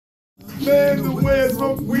Man, the way I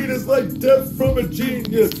smoke weed is like death from a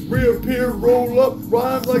genius. Reappear, roll up,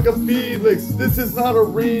 rhyme like a Felix. This is not a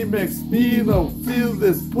remix. Feel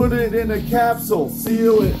this, put it in a capsule.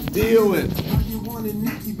 Seal it, deal it.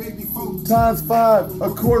 Times 5,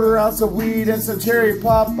 a quarter ounce of weed and some cherry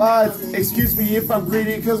pop eyes. Excuse me if I'm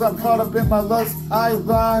greedy, cause I'm caught up in my lust. I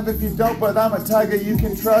rhyme if you don't, but I'm a tiger you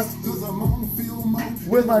can trust.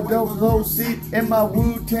 With my dope low seat in my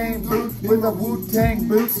Wu-Tang boots, with a Wu-Tang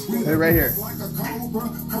boots. Hey, right here.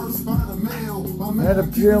 Had a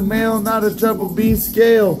pure male, not a double B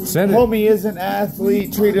scale. Send it. Homie is an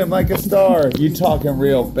athlete, treat him like a star. You talking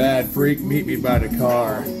real bad, freak, meet me by the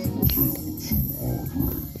car.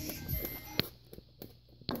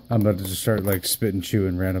 I'm about to just start like spitting,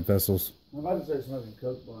 chewing random vessels. I'm about to start smoking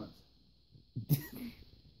coke blunts.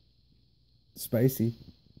 Spicy.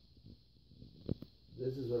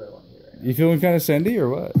 This is what I want to hear right now. You feeling kind of sendy or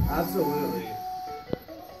what? Absolutely.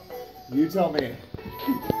 You tell me.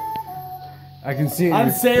 I can see it.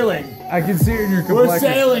 I'm sailing. I can see it in your complexion.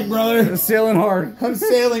 We're sailing, brother. Sailing hard. I'm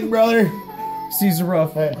sailing, brother. Seas are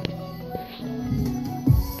rough. Hey.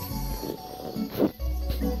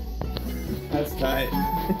 That's tight.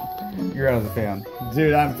 You're out of the fan.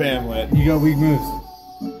 Dude, I'm fan lit. You got weak moves.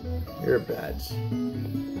 You're a bitch.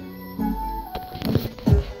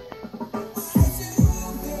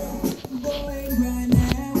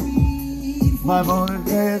 My moaning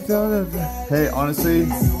pants on the... Hey, honestly,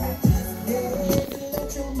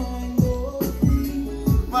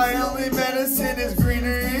 my only medicine is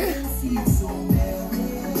greenery.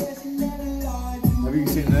 Have you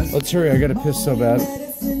seen this? Let's hurry. I gotta piss so bad.